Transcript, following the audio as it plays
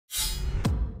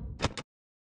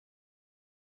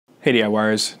Hey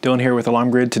DIYers, Dylan here with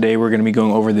Alarm Grid. Today we're going to be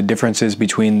going over the differences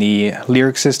between the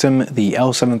Lyric system, the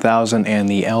L7000, and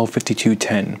the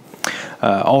L5210.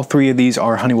 All three of these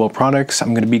are Honeywell products.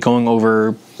 I'm going to be going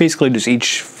over basically just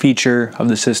each feature of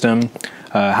the system,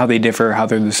 how they differ, how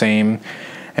they're the same,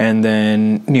 and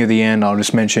then near the end I'll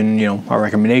just mention, our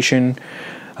recommendation,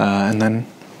 and then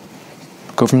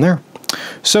go from there.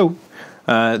 So,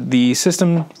 the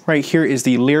system right here is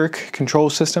the Lyric control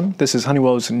system. This is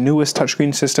Honeywell's newest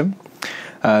touchscreen system.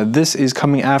 This is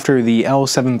coming after the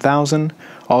L7000,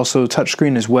 also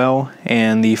touchscreen as well,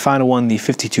 and the final one, the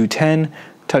 5210,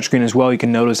 touchscreen as well. You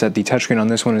can notice that the touchscreen on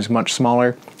this one is much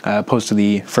smaller opposed to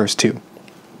the first two.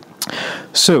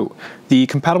 So, the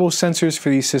compatible sensors for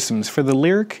these systems. For the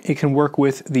Lyric, it can work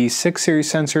with the 6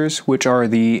 series sensors, which are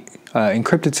the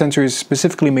encrypted sensors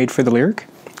specifically made for the Lyric.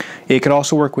 It could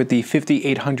also work with the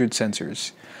 5800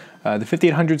 sensors. The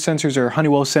 5800 sensors are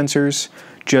Honeywell sensors,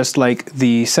 just like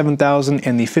the 7000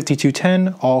 and the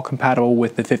 5210, all compatible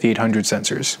with the 5800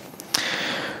 sensors.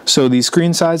 So the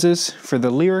screen sizes for the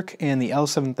Lyric and the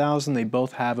L7000, they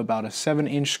both have about a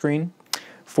 7-inch screen.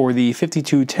 For the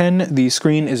 5210, the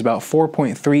screen is about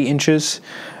 4.3 inches,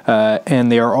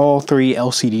 and they are all 3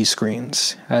 LCD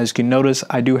screens. As you can notice,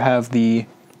 I do have the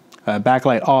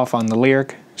backlight off on the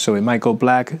Lyric, so it might go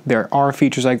black. There are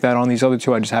features like that on these other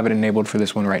two. I just have it enabled for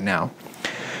this one right now.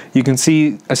 You can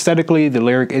see aesthetically the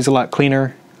Lyric is a lot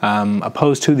cleaner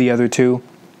opposed to the other two.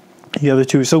 The other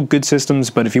two are still good systems,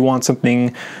 but if you want something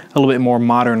a little bit more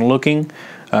modern looking,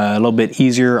 a little bit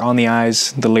easier on the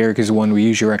eyes, the Lyric is the one we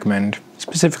usually recommend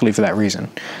specifically for that reason.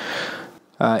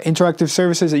 Interactive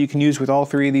services that you can use with all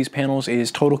three of these panels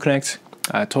is Total Connect.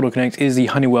 Total Connect is the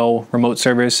Honeywell remote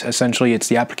service. Essentially, it's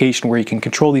the application where you can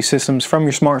control these systems from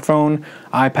your smartphone,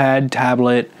 iPad,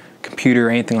 tablet, computer,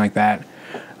 anything like that.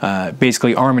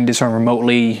 Basically, arm and disarm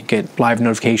remotely, get live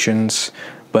notifications,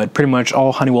 but pretty much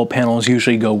all Honeywell panels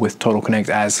usually go with Total Connect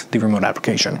as the remote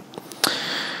application.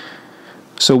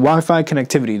 So Wi-Fi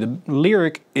connectivity. The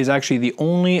Lyric is actually the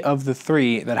only of the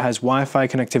three that has Wi-Fi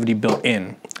connectivity built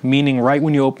in, meaning right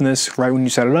when you open this, right when you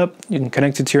set it up, you can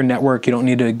connect it to your network. You don't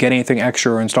need to get anything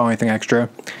extra or install anything extra.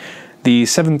 The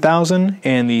 7000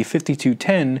 and the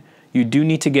 5210, you do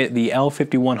need to get the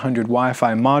L5100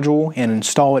 Wi-Fi module and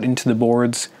install it into the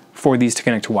boards for these to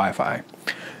connect to Wi-Fi.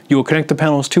 You will connect the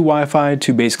panels to Wi-Fi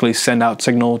to basically send out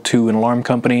signal to an alarm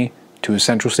company, to a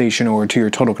central station, or to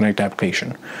your Total Connect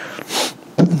application.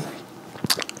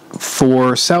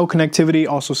 For cell connectivity,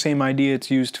 also same idea.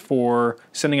 It's used for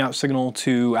sending out signal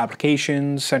to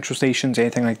applications, central stations,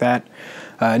 anything like that.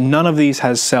 None of these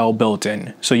has cell built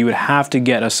in, so you would have to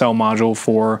get a cell module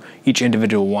for each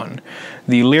individual one.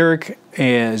 The Lyric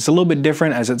is a little bit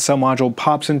different as its cell module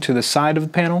pops into the side of the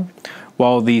panel,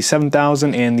 while the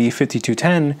 7000 and the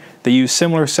 5210, they use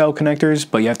similar cell connectors,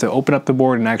 but you have to open up the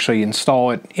board and actually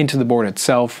install it into the board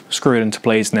itself, screw it into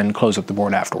place, and then close up the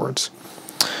board afterwards.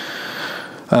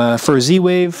 For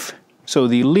ZWave, so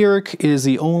the Lyric is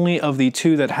the only of the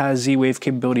two that has ZWave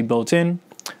capability built in.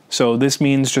 So this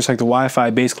means, just like the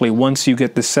Wi-Fi, basically once you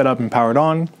get this set up and powered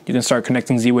on, you can start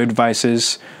connecting ZWave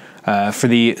devices. For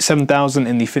the 7000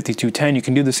 and the 5210, you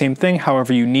can do the same thing.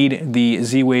 However, you need the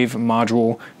ZWave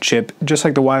module chip, just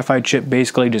like the Wi-Fi chip.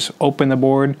 Basically, just open the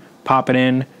board, pop it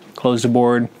in, close the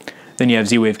board, then you have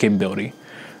ZWave capability.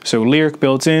 So Lyric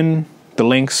built in, the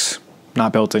Lynx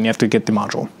not built in. You have to get the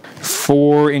module.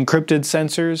 For encrypted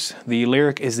sensors, the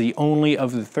Lyric is the only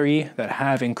of the three that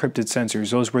have encrypted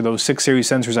sensors. Those were those 6 series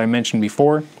sensors I mentioned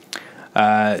before.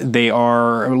 They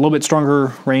are a little bit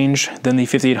stronger range than the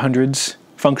 5800s.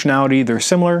 Functionality, they're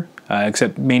similar,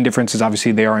 except main difference is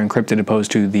obviously they are encrypted opposed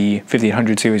to the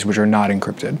 5800 series, which are not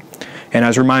encrypted. And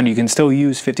as a reminder, you can still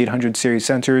use 5800 series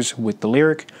sensors with the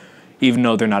Lyric, even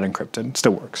though they're not encrypted. It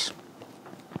still works.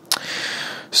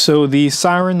 So the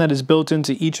Siren that is built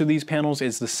into each of these panels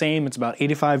is the same. It's about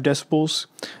 85 decibels.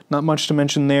 Not much to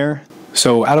mention there.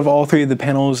 So out of all three of the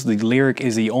panels, the Lyric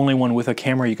is the only one with a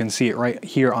camera. You can see it right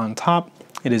here on top.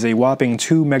 It is a whopping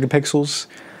 2 megapixels.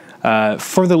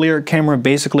 For the Lyric camera,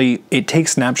 basically, it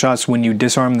takes snapshots when you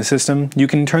disarm the system. You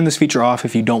can turn this feature off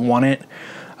if you don't want it.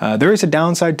 There is a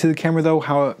downside to the camera though,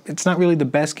 how it's not really the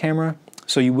best camera,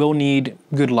 so you will need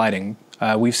good lighting.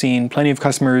 We've seen plenty of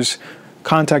customers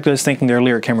contact us thinking their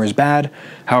Lyric camera is bad.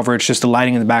 However, it's just the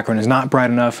lighting in the background is not bright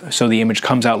enough, so the image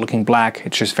comes out looking black.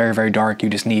 It's just very, very dark. You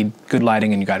just need good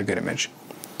lighting and you got a good image.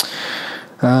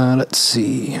 Let's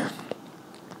see.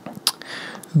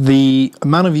 The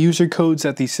amount of user codes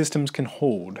that these systems can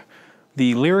hold.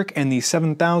 The Lyric and the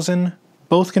 7000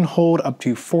 both can hold up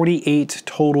to 48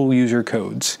 total user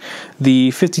codes.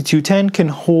 The 5210 can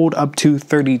hold up to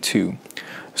 32.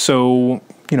 So,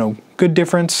 good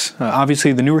difference.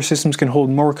 Obviously, the newer systems can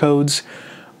hold more codes.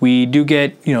 We do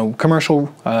get, commercial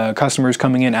customers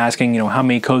coming in asking, how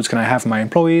many codes can I have for my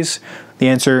employees? The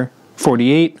answer,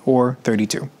 48 or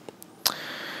 32.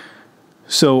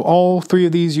 So all three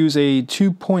of these use a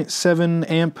 2.7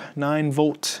 amp, 9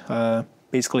 volt,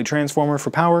 basically transformer for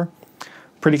power.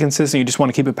 Pretty consistent. You just want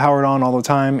to keep it powered on all the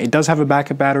time. It does have a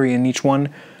backup battery in each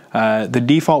one. The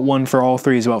default one for all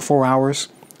three is about 4 hours.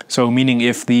 So meaning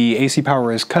if the AC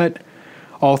power is cut,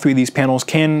 all three of these panels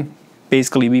can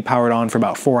basically be powered on for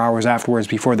about 4 hours afterwards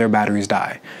before their batteries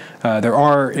die. There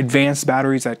are advanced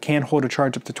batteries that can hold a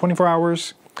charge up to 24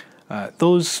 hours.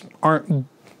 Those aren't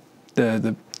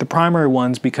the primary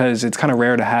ones because it's kind of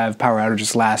rare to have power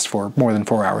outages last for more than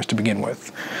 4 hours to begin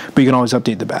with. But you can always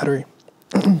update the battery.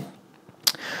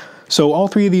 So all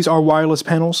three of these are wireless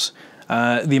panels.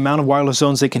 The amount of wireless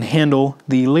zones they can handle,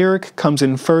 the Lyric comes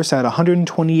in first at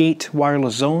 128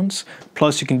 wireless zones,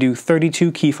 plus you can do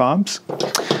 32 key fobs.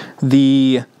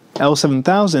 The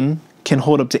L7000 can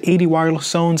hold up to 80 wireless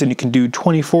zones and you can do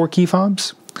 24 key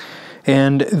fobs.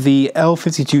 And the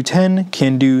L5210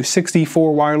 can do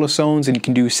 64 wireless zones and you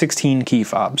can do 16 key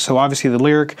fobs. So obviously the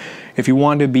Lyric, if you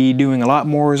want to be doing a lot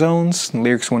more zones, the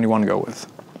Lyric's the one you want to go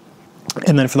with.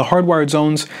 And then for the hardwired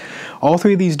zones, all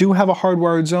three of these do have a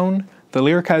hardwired zone. The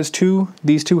Lyric has 2,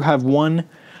 these two have 1.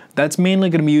 That's mainly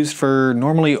going to be used for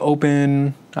normally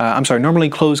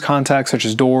closed contacts such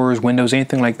as doors, windows,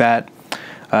 anything like that.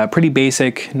 Pretty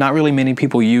basic. Not really many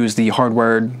people use the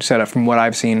hardwired setup from what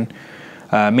I've seen.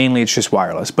 Mainly it's just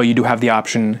wireless, but you do have the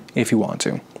option if you want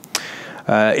to.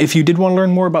 If you did want to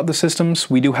learn more about the systems,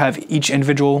 we do have each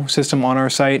individual system on our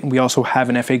site. We also have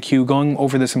an FAQ going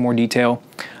over this in more detail.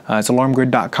 It's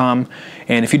alarmgrid.com.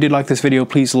 And if you did like this video,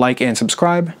 please like and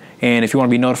subscribe. And if you want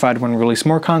to be notified when we release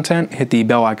more content, hit the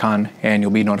bell icon and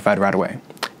you'll be notified right away.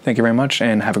 Thank you very much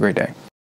and have a great day.